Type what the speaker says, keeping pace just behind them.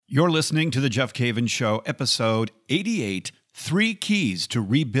You're listening to The Jeff Cavins Show, episode 88, 3 Keys to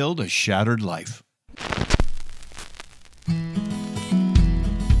Rebuild a Shattered Life.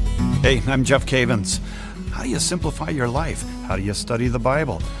 Hey, I'm Jeff Cavins. How do you simplify your life? How do you study the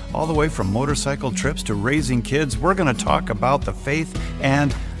Bible? All the way from motorcycle trips to raising kids, we're going to talk about the faith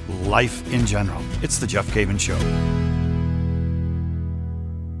and life in general. It's The Jeff Cavins Show.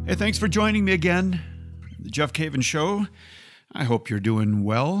 Hey, thanks for joining me again. The Jeff Cavins Show. I hope you're doing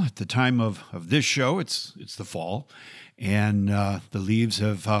well. At the time of this show, it's the fall, and the leaves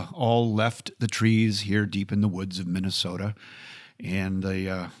have all left the trees here deep in the woods of Minnesota, and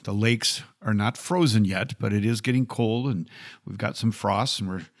the lakes are not frozen yet, but it is getting cold, and we've got some frost,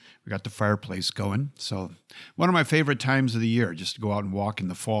 and we got the fireplace going. So one of my favorite times of the year, just to go out and walk in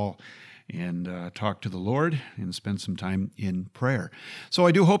the fall and talk to the Lord and spend some time in prayer. So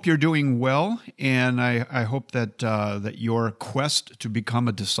I do hope you're doing well, and I hope that that your quest to become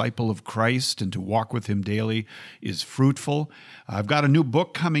a disciple of Christ and to walk with Him daily is fruitful. I've got a new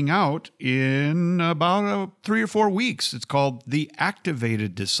book coming out in about 3 or 4 weeks. It's called The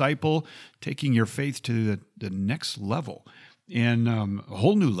Activated Disciple, Taking Your Faith to the Next Level. And a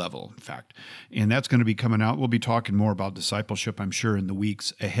whole new level, in fact. And that's going to be coming out. We'll be talking more about discipleship, I'm sure, in the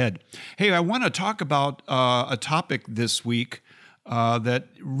weeks ahead. Hey, I want to talk about a topic this week that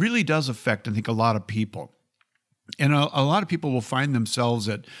really does affect, I think, a lot of people. And a lot of people will find themselves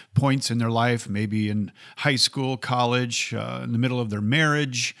at points in their life, maybe in high school, college, in the middle of their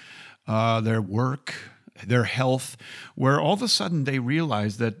marriage, their work, their health, where all of a sudden they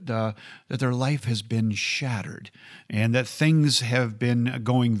realize that their life has been shattered and that things have been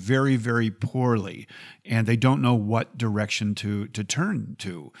going very, very poorly, and they don't know what direction to turn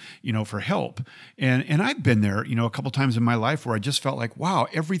to, for help. And I've been there, a couple times in my life where I just felt like, wow,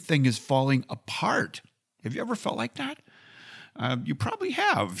 everything is falling apart. Have you ever felt like that? You probably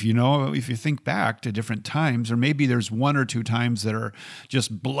have, if you think back to different times, or maybe there's 1 or 2 times that are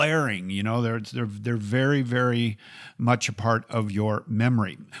just blaring, they're very, very much a part of your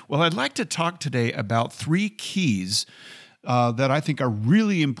memory. Well, I'd like to talk today about 3 keys that I think are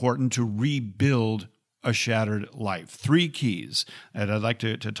really important to rebuild a shattered life. 3 keys, and I'd like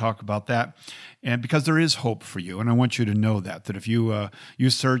to talk about that, and because there is hope for you, and I want you to know that if you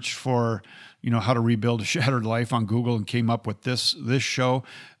search for how to rebuild a shattered life on Google and came up with this show,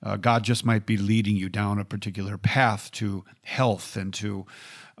 God just might be leading you down a particular path to health and to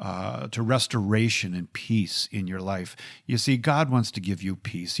restoration and peace in your life. You see, God wants to give you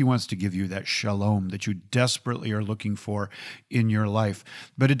peace. He wants to give you that shalom that you desperately are looking for in your life.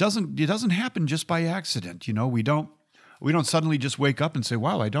 But it doesn't happen just by accident. We don't suddenly just wake up and say,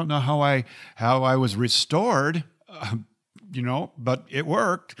 "Wow, I don't know how I was restored." But it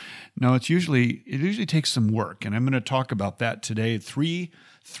worked. No, it usually takes some work, and I'm going to talk about that today. Three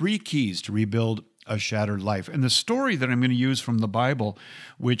keys to rebuild a shattered life. And the story that I'm going to use from the Bible,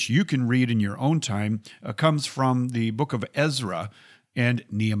 which you can read in your own time, comes from the book of Ezra and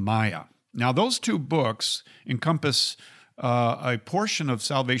Nehemiah. Now, those 2 books encompass a portion of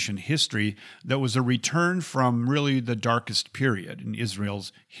salvation history that was a return from really the darkest period in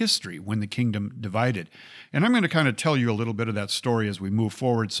Israel's history when the kingdom divided. And I'm going to kind of tell you a little bit of that story as we move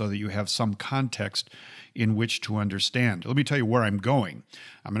forward so that you have some context in which to understand. Let me tell you where I'm going.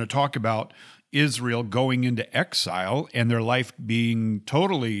 I'm going to talk about Israel going into exile and their life being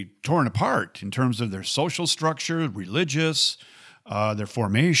totally torn apart in terms of their social structure, religious, their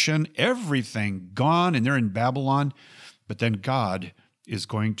formation, everything gone, and they're in Babylon. But then God is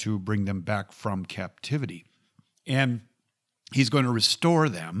going to bring them back from captivity, and He's going to restore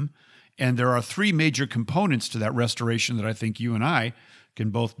them. And there are 3 major components to that restoration that I think you and I can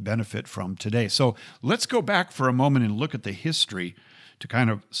both benefit from today. So let's go back for a moment and look at the history to kind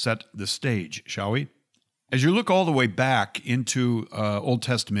of set the stage, shall we? As you look all the way back into Old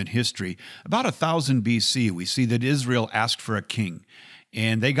Testament history, about 1000 BC, we see that Israel asked for a king.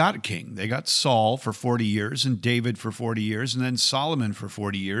 And they got a king. They got Saul for 40 years and David for 40 years and then Solomon for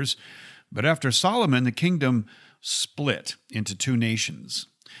 40 years. But after Solomon, the kingdom split into 2 nations.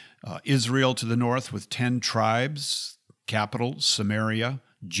 Israel to the north with 10 tribes, capital Samaria.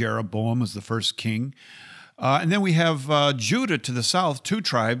 Jeroboam was the first king. And then we have Judah to the south, 2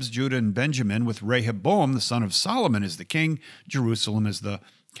 tribes, Judah and Benjamin, with Rehoboam, the son of Solomon, as the king. Jerusalem is the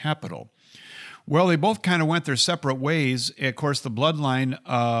capital. Well, they both kind of went their separate ways. Of course, the bloodline,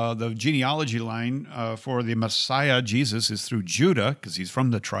 the genealogy line for the Messiah, Jesus, is through Judah, because he's from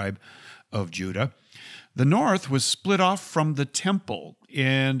the tribe of Judah. The north was split off from the temple,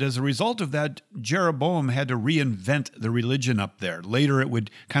 And as a result of that, Jeroboam had to reinvent the religion up there. Later, it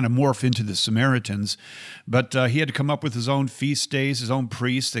would kind of morph into the Samaritans. But he had to come up with his own feast days, his own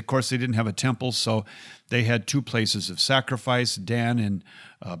priests. Of course, they didn't have a temple, so they had two places of sacrifice, Dan and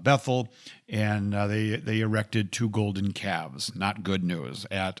Bethel. And they erected two golden calves. Not good news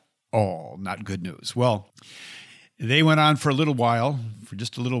at all. Not good news. Well, they went on for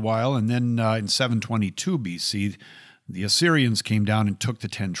just a little while, and then in 722 BC, the Assyrians came down and took the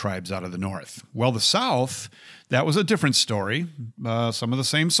 10 tribes out of the north. Well, the south, that was a different story. Some of the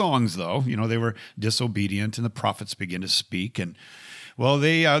same songs, though. They were disobedient, and the prophets began to speak. And, well,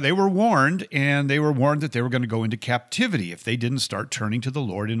 they were warned, and they were warned that they were going to go into captivity if they didn't start turning to the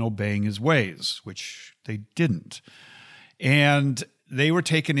Lord and obeying his ways, which they didn't. And they were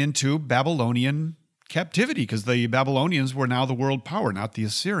taken into Babylonian captivity because the Babylonians were now the world power, not the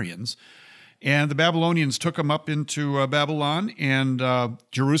Assyrians. And the Babylonians took them up into Babylon, and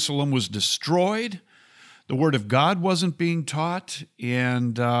Jerusalem was destroyed. The word of God wasn't being taught,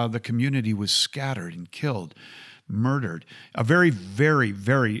 and the community was scattered and killed, murdered. A very, very,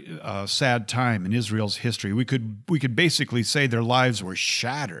 very sad time in Israel's history. We could basically say their lives were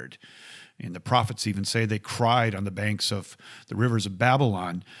shattered. And the prophets even say they cried on the banks of the rivers of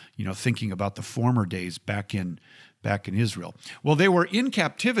Babylon, thinking about the former days back in Israel. Well, they were in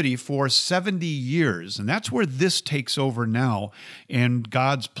captivity for 70 years, and that's where this takes over now and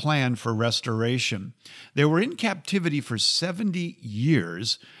God's plan for restoration. They were in captivity for 70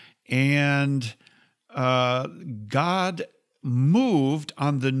 years, and God moved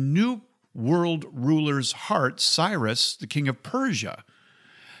on the new world ruler's heart, Cyrus, the king of Persia.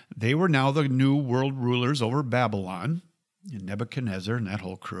 They were now the new world rulers over Babylon, and Nebuchadnezzar and that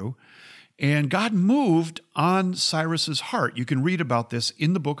whole crew. And God moved on Cyrus's heart. You can read about this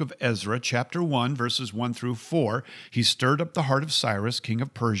in the book of Ezra, chapter 1, verses 1 through 4. He stirred up the heart of Cyrus, king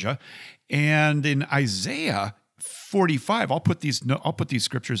of Persia. And in Isaiah 45, I'll put these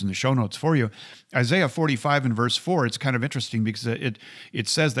scriptures in the show notes for you. Isaiah 45 and verse 4, it's kind of interesting because it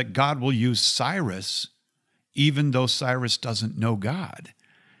says that God will use Cyrus even though Cyrus doesn't know God.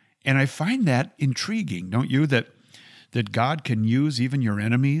 And I find that intriguing, don't you, that God can use even your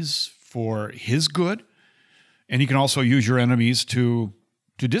enemies for his good, and he can also use your enemies to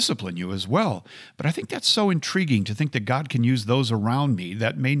discipline you as well. But I think that's so intriguing to think that God can use those around me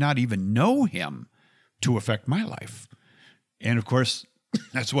that may not even know him to affect my life. And of course,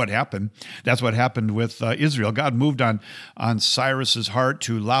 that's what happened. That's what happened with Israel. God moved on Cyrus's heart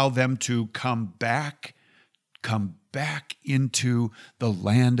to allow them to come back into the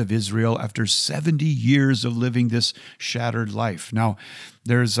land of Israel after 70 years of living this shattered life. Now,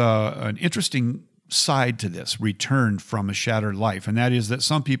 there's an interesting side to this, return from a shattered life, and that is that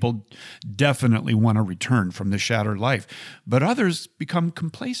some people definitely want to return from the shattered life, but others become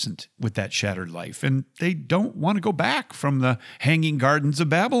complacent with that shattered life, and they don't want to go back from the hanging gardens of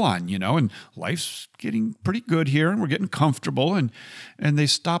Babylon, and life's getting pretty good here, and we're getting comfortable, and they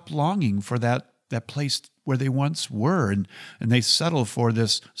stop longing for that place where they once were, and they settle for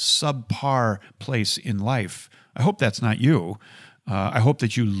this subpar place in life. I hope that's not you. I hope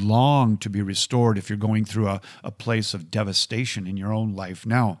that you long to be restored if you're going through a place of devastation in your own life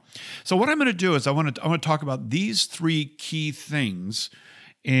now. So what I'm going to do is I want to talk about these three key things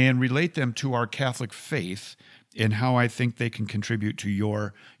and relate them to our Catholic faith and how I think they can contribute to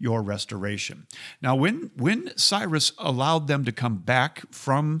your restoration. Now, when Cyrus allowed them to come back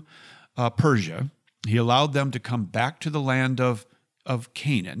from Persia, he allowed them to come back to the land of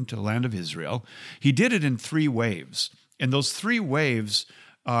Canaan, to the land of Israel. He did it in 3 waves, and those 3 waves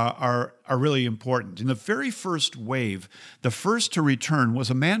are really important. In the very first wave, the first to return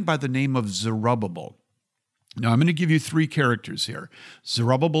was a man by the name of Zerubbabel. Now, I'm going to give you 3 characters here.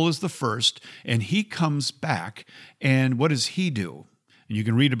 Zerubbabel is the first, and he comes back, and what does he do? And you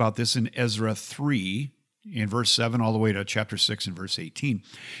can read about this in Ezra 3, in verse 7 all the way to chapter 6 and verse 18.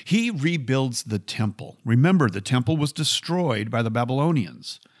 He rebuilds the temple. Remember, the temple was destroyed by the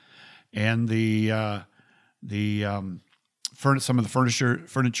Babylonians. And some of the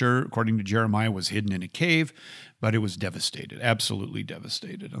furniture, according to Jeremiah, was hidden in a cave, but it was devastated, absolutely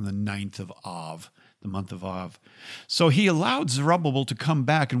devastated, on the 9th of Av, the month of Av. So he allowed Zerubbabel to come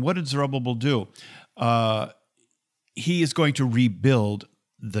back, and what did Zerubbabel do? He is going to rebuild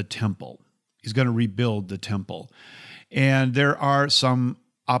the temple. He's going to rebuild the temple. And there are some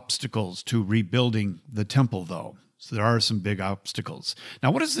obstacles to rebuilding the temple, though. So there are some big obstacles.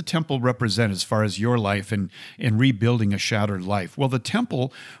 Now, what does the temple represent as far as your life and rebuilding a shattered life? Well, the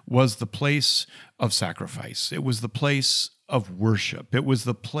temple was the place of sacrifice. It was the place of worship. It was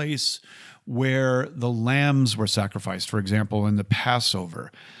the place where the lambs were sacrificed, for example, in the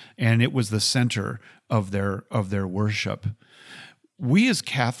Passover, and it was the center of their worship. We as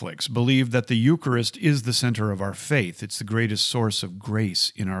Catholics believe that the Eucharist is the center of our faith. It's the greatest source of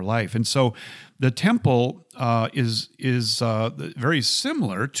grace in our life. And so the temple is very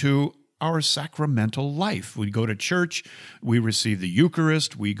similar to our sacramental life. We go to church, we receive the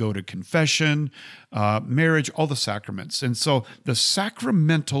Eucharist, we go to confession, marriage, all the sacraments. And so the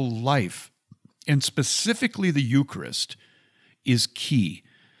sacramental life, and specifically the Eucharist, is key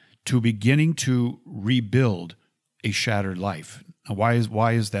to beginning to rebuild a shattered life. Now,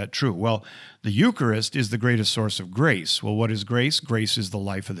 why is that true? Well, the Eucharist is the greatest source of grace. Well, what is grace? Grace is the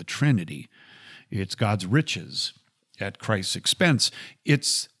life of the Trinity. It's God's riches at Christ's expense.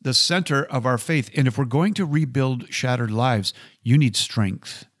 It's the center of our faith. And if we're going to rebuild shattered lives, you need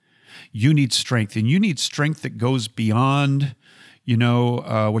strength. You need strength, and you need strength that goes beyond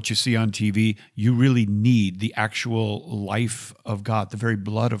what you see on TV. You really need the actual life of God, the very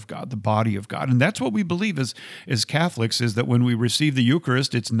blood of God, the body of God. And that's what we believe as Catholics, is that when we receive the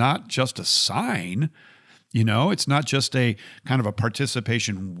Eucharist, it's not just a sign, it's not just a kind of a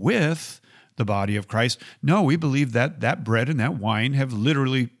participation with the body of Christ. No, we believe that bread and that wine have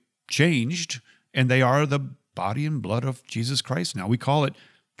literally changed, and they are the body and blood of Jesus Christ. Now we call it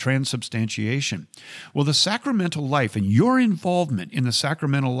transubstantiation. Well, the sacramental life and your involvement in the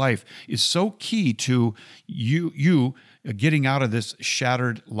sacramental life is so key to you getting out of this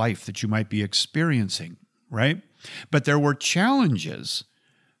shattered life that you might be experiencing, right? But there were challenges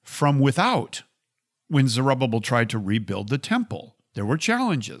from without when Zerubbabel tried to rebuild the temple. There were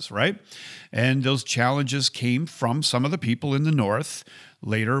challenges, right? And those challenges came from some of the people in the north.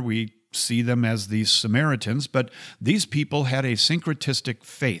 Later, we see them as the Samaritans, but these people had a syncretistic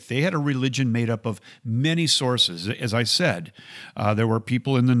faith. They had a religion made up of many sources. As I said, there were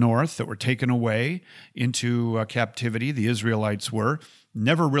people in the north that were taken away into captivity. The Israelites were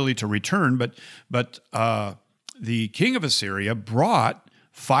never really to return, but the king of Assyria brought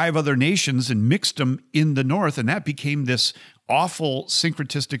 5 other nations and mixed them in the north, and that became this awful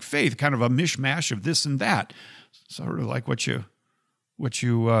syncretistic faith, kind of a mishmash of this and that, sort of like what you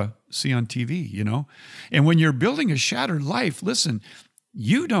see on TV, And when you're building a shattered life, listen,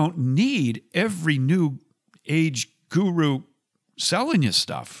 you don't need every new age guru selling you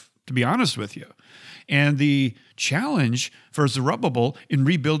stuff, to be honest with you. And the challenge for Zerubbabel in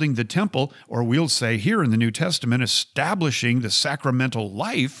rebuilding the temple, or we'll say here in the New Testament, establishing the sacramental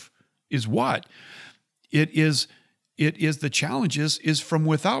life, is what? It is the challenges is from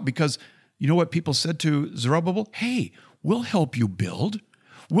without, because you know what people said to Zerubbabel? Hey, we'll help you build.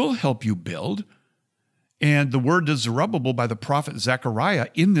 We'll help you build. And the word to Zerubbabel by the prophet Zechariah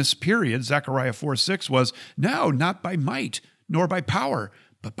in this period, Zechariah 4:6, was, no, not by might nor by power,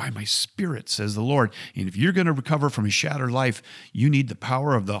 but by my Spirit, says the Lord. And if you're going to recover from a shattered life, you need the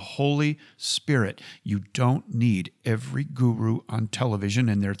power of the Holy Spirit. You don't need every guru on television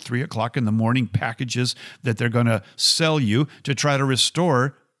and their 3:00 in the morning packages that they're going to sell you to try to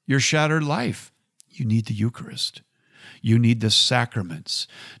restore your shattered life. You need the Eucharist. You need the sacraments.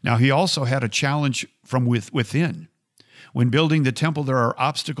 Now, he also had a challenge from within. When building the temple, there are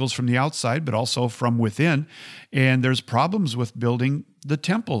obstacles from the outside, but also from within. And there's problems with building the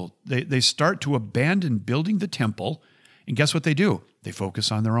temple. They start to abandon building the temple, and guess what they do? They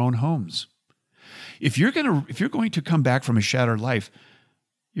focus on their own homes. If you're going to come back from a shattered life,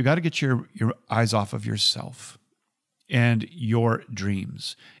 you got to get your eyes off of yourself and your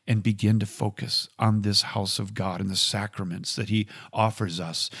dreams and begin to focus on this house of God and the sacraments that he offers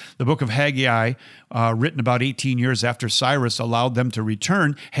us. The book of Haggai, written about 18 years after Cyrus allowed them to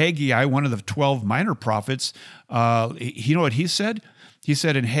return, Haggai, one of the 12 minor prophets, you know what he said? He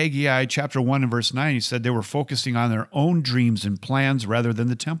said in Haggai chapter 1 and verse 9, he said they were focusing on their own dreams and plans rather than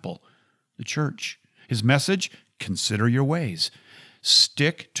the temple, the church. His message, consider your ways.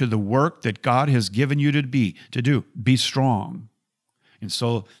 Stick to the work that God has given you to do. Be strong. And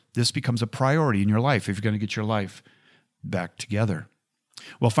so this becomes a priority in your life if you're going to get your life back together.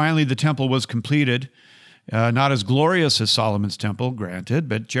 Well, finally, the temple was completed. Not as glorious as Solomon's temple, granted,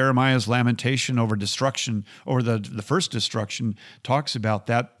 but Jeremiah's lamentation over destruction, or the first destruction, talks about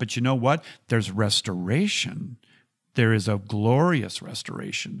that. But you know what? There's restoration. There is a glorious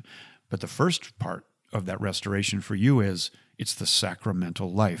restoration. But the first part of that restoration for you is it's the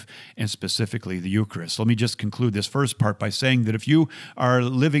sacramental life, and specifically the Eucharist. Let me just conclude this first part by saying that if you are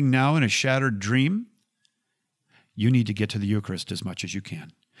living now in a shattered dream, you need to get to the Eucharist as much as you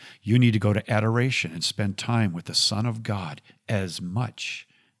can. You need to go to adoration and spend time with the Son of God as much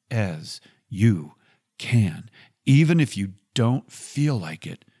as you can. Even if you don't feel like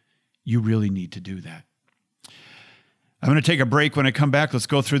it, you really need to do that. I'm going to take a break. When I come back, let's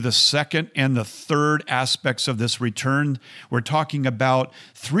go through the second and the third aspects of this return. We're talking about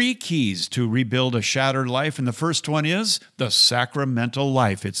 3 keys to rebuild a shattered life, and the first one is the sacramental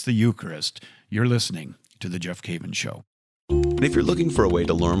life. It's the Eucharist. You're listening to The Jeff Cavins Show. And if you're looking for a way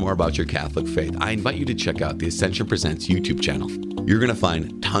to learn more about your Catholic faith, I invite you to check out the Ascension Presents YouTube channel. You're going to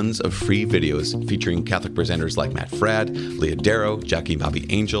find tons of free videos featuring Catholic presenters like Matt Fradd, Leah Darrow, Jackie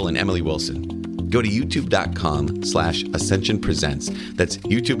Bobby Angel, and Emily Wilson. Go to youtube.com/Ascension Presents. That's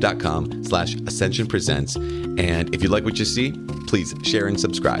youtube.com/Ascension Presents. And if you like what you see, please share and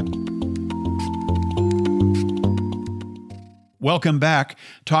subscribe. Welcome back.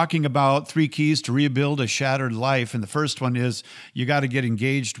 Talking about 3 keys to rebuild a shattered life. And the first one is you got to get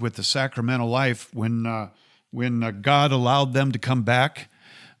engaged with the sacramental life. When God allowed them to come back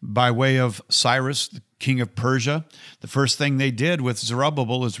by way of Cyrus, the king of Persia, the first thing they did with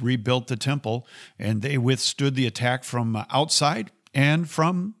Zerubbabel is rebuilt the temple, and they withstood the attack from outside and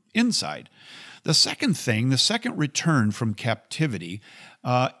from inside. The second thing, the second return from captivity,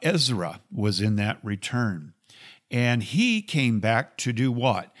 Ezra was in that return. And he came back to do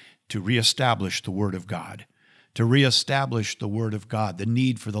what? To reestablish the Word of God. To reestablish the Word of God, the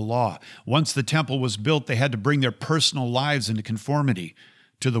need for the law. Once the temple was built, they had to bring their personal lives into conformity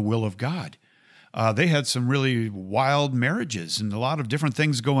to the will of God. They had some really wild marriages and a lot of different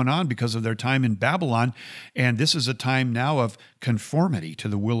things going on because of their time in Babylon. And this is a time now of conformity to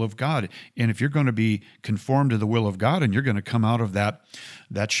the will of God. And if you're going to be conformed to the will of God and you're going to come out of that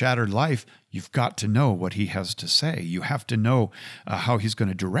shattered life, you've got to know what He has to say. You have to know how He's going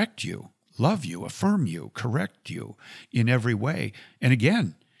to direct you, love you, affirm you, correct you in every way. And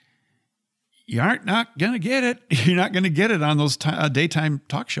again, you aren't not going to get it. You're not going to get it on those daytime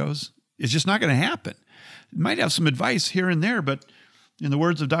talk shows. It's just not going to happen. You might have some advice here and there, but in the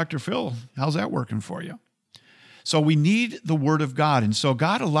words of Dr. Phil, how's that working for you? So we need the Word of God. And so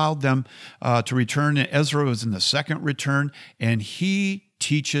God allowed them to return. Ezra was in the second return, and he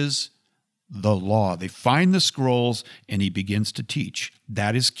teaches the law. They find the scrolls, and he begins to teach.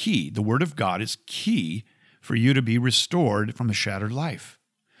 That is key. The Word of God is key for you to be restored from a shattered life.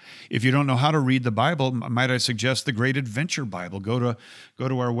 If you don't know how to read the Bible, might I suggest the Great Adventure Bible? Go to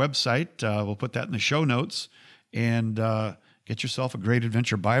our website. We'll put that in the show notes, and get yourself a Great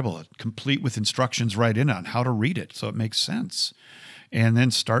Adventure Bible, complete with instructions right in on how to read it so it makes sense. And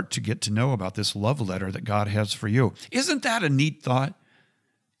then start to get to know about this love letter that God has for you. Isn't that a neat thought?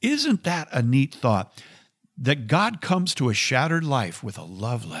 Isn't that a neat thought? That God comes to a shattered life with a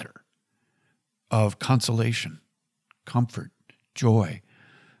love letter of consolation, comfort, joy,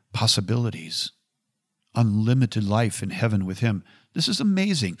 possibilities, unlimited life in heaven with Him. This is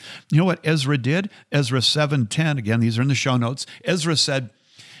amazing. You know what Ezra did? Ezra 7:10, again, these are in the show notes. Ezra said,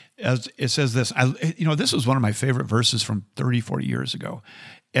 as it says this, this was one of my favorite verses from 30, 40 years ago.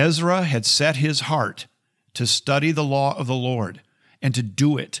 Ezra had set his heart to study the law of the Lord and to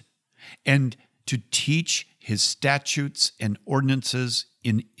do it and to teach His statutes and ordinances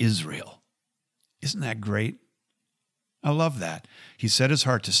in Israel. Isn't that great? I love that. He set his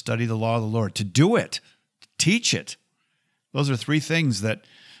heart to study the law of the Lord, to do it, to teach it. Those are 3 things that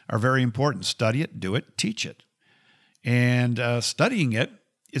are very important. Study it, do it, teach it. And studying it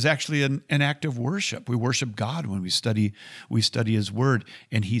is actually an act of worship. We worship God when we study His Word,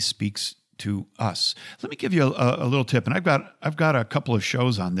 and He speaks to us. Let me give you a little tip, and I've got a couple of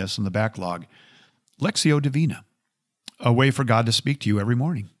shows on this in the backlog. Lectio Divina, a way for God to speak to you every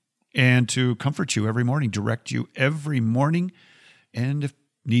morning and to comfort you every morning, direct you every morning, and if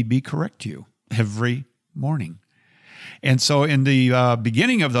need be, correct you every morning. And so in the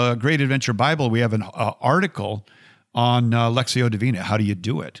beginning of the Great Adventure Bible, we have an article on Lectio Divina. How do you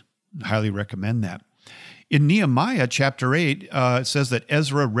do it? I highly recommend that. In Nehemiah chapter 8, it says that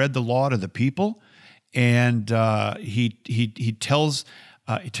Ezra read the law to the people, and he tells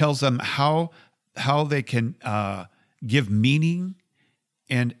them how they can give meaning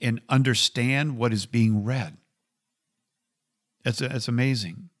and understand what is being read. It's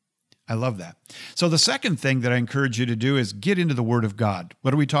amazing. I love that. So the second thing that I encourage you to do is get into the Word of God.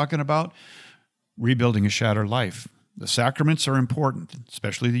 What are we talking about? Rebuilding a shattered life. The sacraments are important,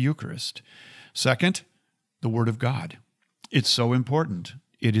 especially the Eucharist. Second, the Word of God. It's so important.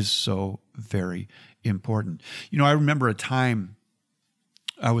 It is so very important. I remember a time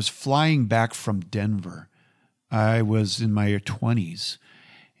I was flying back from Denver. I was in my 20s.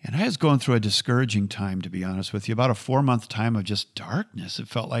 And I was going through a discouraging time, to be honest with you, about a 4-month time of just darkness, it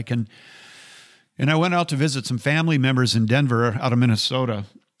felt like. And I went out to visit some family members in Denver, out of Minnesota.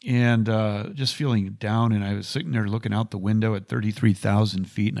 and just feeling down. And I was sitting there looking out the window at 33,000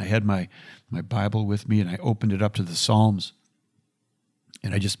 feet, and I had my Bible with me, and I opened it up to the Psalms.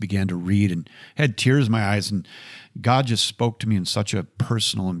 And I just began to read and had tears in my eyes. And God just spoke to me in such a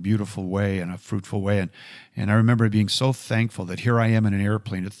personal and beautiful way and a fruitful way. And I remember being so thankful that here I am in an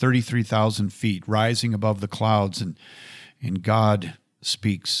airplane at 33,000 feet, rising above the clouds, and God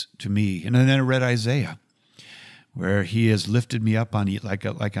speaks to me. And then I read Isaiah, where he has lifted me up on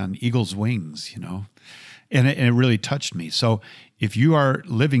like on eagle's wings, And it really touched me. So if you are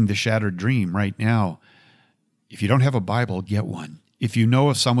living the shattered dream right now, if you don't have a Bible, get one. If you know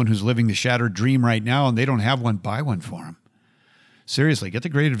of someone who's living the shattered dream right now and they don't have one, buy one for them. Seriously, get the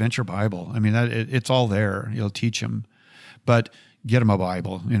Great Adventure Bible. I mean, it's all there. You'll teach them. But get them a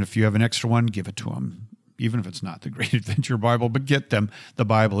Bible. And if you have an extra one, give it to them. Even if it's not the Great Adventure Bible, but get them the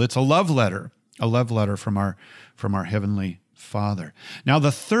Bible. It's a love letter from our Heavenly Father. Now,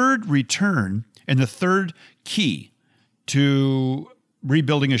 the third return and the third key to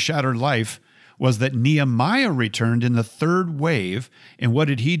rebuilding a shattered life was that Nehemiah returned in the third wave. And what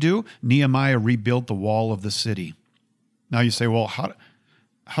did he do? Nehemiah rebuilt the wall of the city. Now you say, well,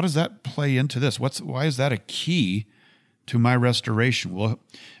 how does that play into this? Why is that a key to my restoration? Well,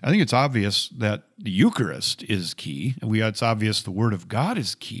 I think it's obvious that the Eucharist is key. And it's obvious the Word of God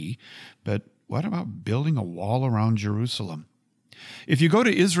is key. But what about building a wall around Jerusalem? If you go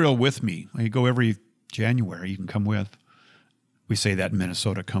to Israel with me, you go every January, you can come with. We say that in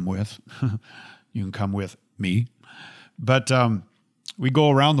Minnesota, come with. You can come with me. But we go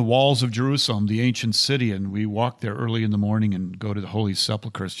around the walls of Jerusalem, the ancient city, and we walk there early in the morning and go to the Holy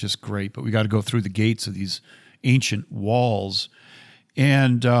Sepulchre. It's just great. But we got to go through the gates of these ancient walls.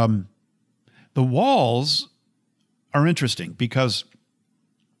 And the walls are interesting because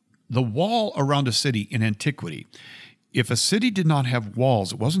the wall around a city in antiquity, if a city did not have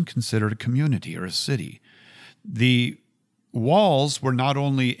walls, it wasn't considered a community or a city. The walls were not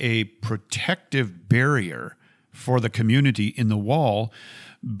only a protective barrier for the community in the wall,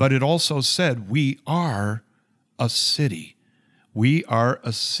 but it also said, we are a city. We are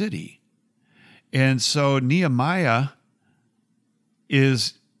a city. And so Nehemiah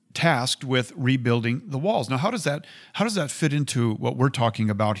is tasked with rebuilding the walls. Now, how does that fit into what we're talking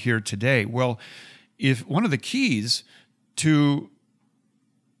about here today? Well, if one of the keys to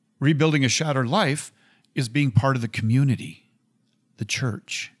rebuilding a shattered life is being part of the community, the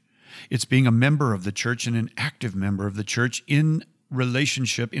church. It's being a member of the church and an active member of the church in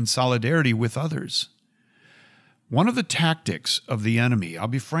relationship, in solidarity with others. One of the tactics of the enemy, I'll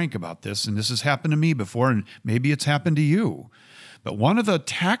be frank about this, and this has happened to me before, and maybe it's happened to you, but one of the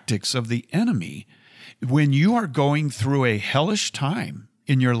tactics of the enemy, when you are going through a hellish time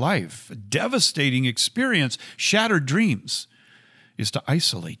in your life, a devastating experience, shattered dreams, is to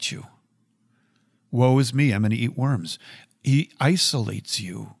isolate you. Woe is me, I'm going to eat worms. He isolates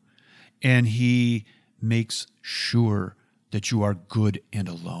you, and he makes sure that you are good and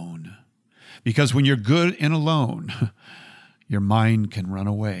alone. Because when you're good and alone, your mind can run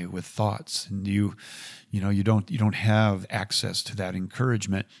away with thoughts, and you don't have access to that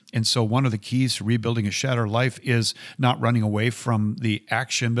encouragement. And so one of the keys to rebuilding a shattered life is not running away from the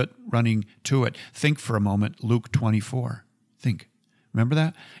action, but running to it. Think for a moment, Luke 24. Think. Remember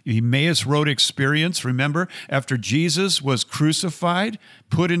that? The Emmaus Road experience, remember? After Jesus was crucified,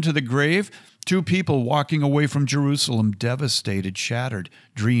 put into the grave, two people walking away from Jerusalem, devastated, shattered,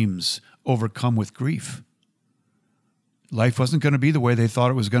 dreams overcome with grief. Life wasn't going to be the way they thought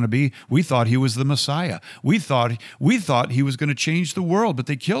it was going to be. We thought he was the Messiah. We thought he was going to change the world, but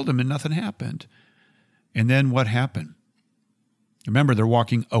they killed him and nothing happened. And then what happened? Remember, they're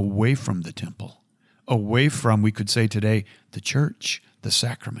walking away from the temple. Away from, we could say today, the church, the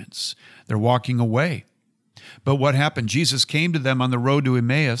sacraments. They're walking away. But what happened? Jesus came to them on the road to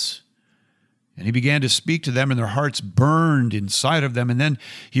Emmaus, and he began to speak to them, and their hearts burned inside of them. And then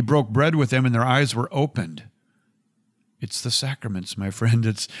he broke bread with them, and their eyes were opened. It's the sacraments, my friend.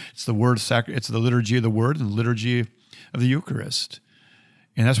 It's the word. It's the liturgy of the word and the liturgy of the Eucharist.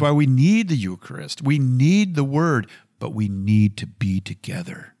 And that's why we need the Eucharist. We need the word, but we need to be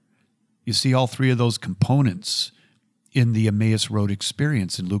together. You see all three of those components in the Emmaus Road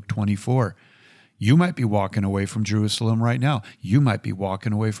experience in Luke 24. You might be walking away from Jerusalem right now. You might be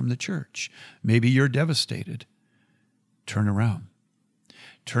walking away from the church. Maybe you're devastated. Turn around.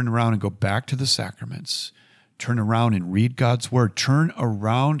 Turn around and go back to the sacraments. Turn around and read God's word. Turn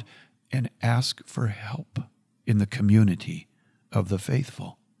around and ask for help in the community of the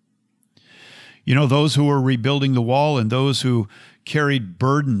faithful. You know, those who were rebuilding the wall and those who carried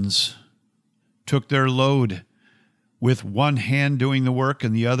burdens, took their load, with one hand doing the work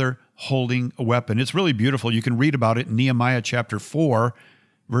and the other holding a weapon. It's really beautiful. You can read about it in Nehemiah chapter 4,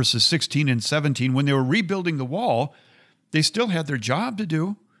 verses 16 and 17. When they were rebuilding the wall, they still had their job to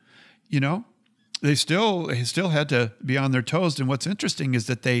do, They still had to be on their toes. And what's interesting is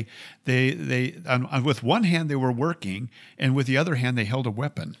that they with one hand they were working, and with the other hand they held a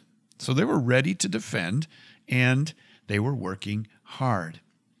weapon. So they were ready to defend, and they were working hard.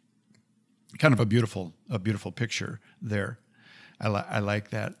 Kind of a beautiful picture there. I like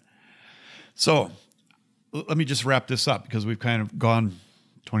that. So let me just wrap this up because we've kind of gone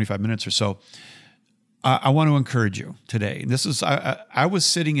 25 minutes or so. I want to encourage you today. This is I was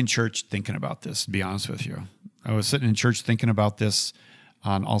sitting in church thinking about this, to be honest with you. I was sitting in church thinking about this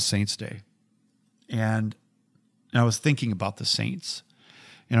on All Saints Day. And I was thinking about the saints.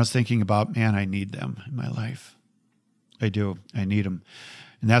 And I was thinking about, man, I need them in my life. I do. I need them.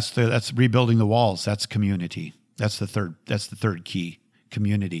 And that's rebuilding the walls. That's community. That's the third key,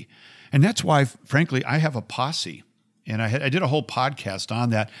 community. And that's why, frankly, I have a posse. And I did a whole podcast on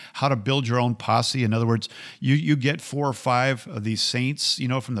that, how to build your own posse. In other words, you get 4 or 5 of these saints,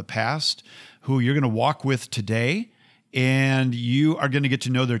 from the past who you're going to walk with today, and you are going to get to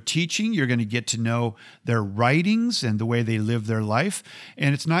know their teaching. You're going to get to know their writings and the way they live their life.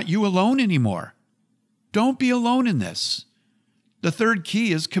 And it's not you alone anymore. Don't be alone in this. The third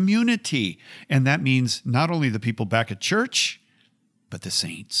key is community. And that means not only the people back at church, but the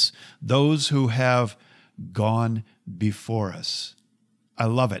saints, those who have gone before us. I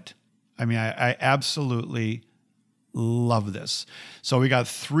love it. I mean, I absolutely love this. So we got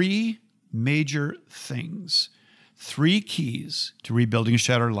 3 major things, 3 keys to rebuilding a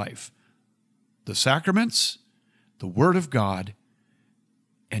shattered life: the sacraments, the Word of God,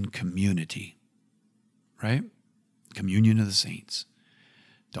 and community, right? Communion of the saints.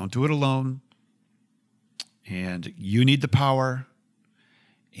 Don't do it alone. And you need the power,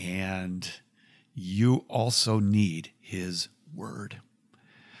 and you also need His Word.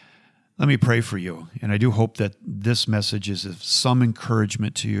 Let me pray for you. And I do hope that this message is of some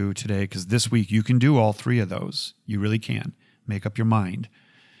encouragement to you today, because this week you can do all 3 of those. You really can. Make up your mind.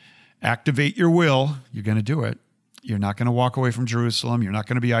 Activate your will. You're going to do it. You're not going to walk away from Jerusalem. You're not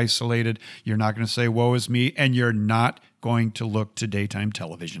going to be isolated. You're not going to say, woe is me. And you're not going to look to daytime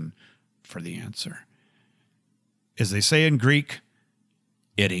television for the answer. As they say in Greek,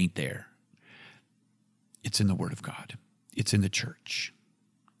 it ain't there. It's in the Word of God. It's in the church.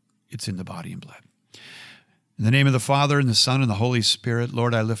 It's in the body and blood. In the name of the Father, and the Son, and the Holy Spirit,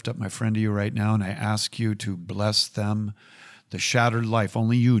 Lord, I lift up my friend to you right now, and I ask you to bless them. The shattered life,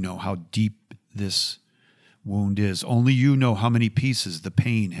 only you know how deep this wound is. Only you know how many pieces the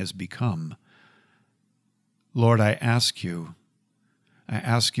pain has become. Lord, I ask you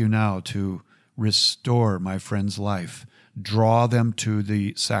now to restore my friend's life. Draw them to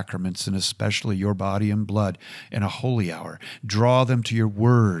the sacraments, and especially your body and blood and a holy hour. Draw them to your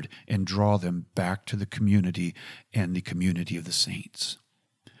word, and draw them back to the community and the community of the saints.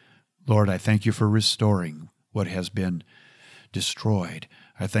 Lord, I thank you for restoring what has been destroyed.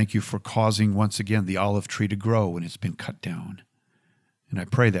 I thank you for causing once again the olive tree to grow when it's been cut down. And I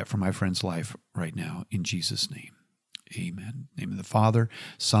pray that for my friend's life right now in Jesus' name. Amen. In the name of the Father,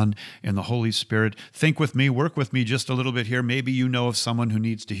 Son, and the Holy Spirit. Think with me, work with me just a little bit here. Maybe you know of someone who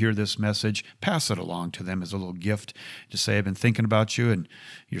needs to hear this message. Pass it along to them as a little gift to say, I've been thinking about you and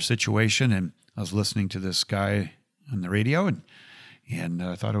your situation, and I was listening to this guy on the radio, and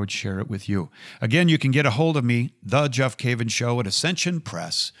I thought I would share it with you. Again, you can get a hold of me, The Jeff Cavins Show, at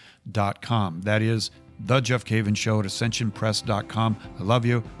ascensionpress.com. That is The Jeff Cavins Show at ascensionpress.com. I love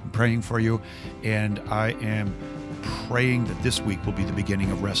you. I'm praying for you. And I am praying that this week will be the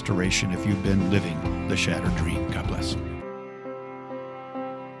beginning of restoration if you've been living the shattered dream. God bless.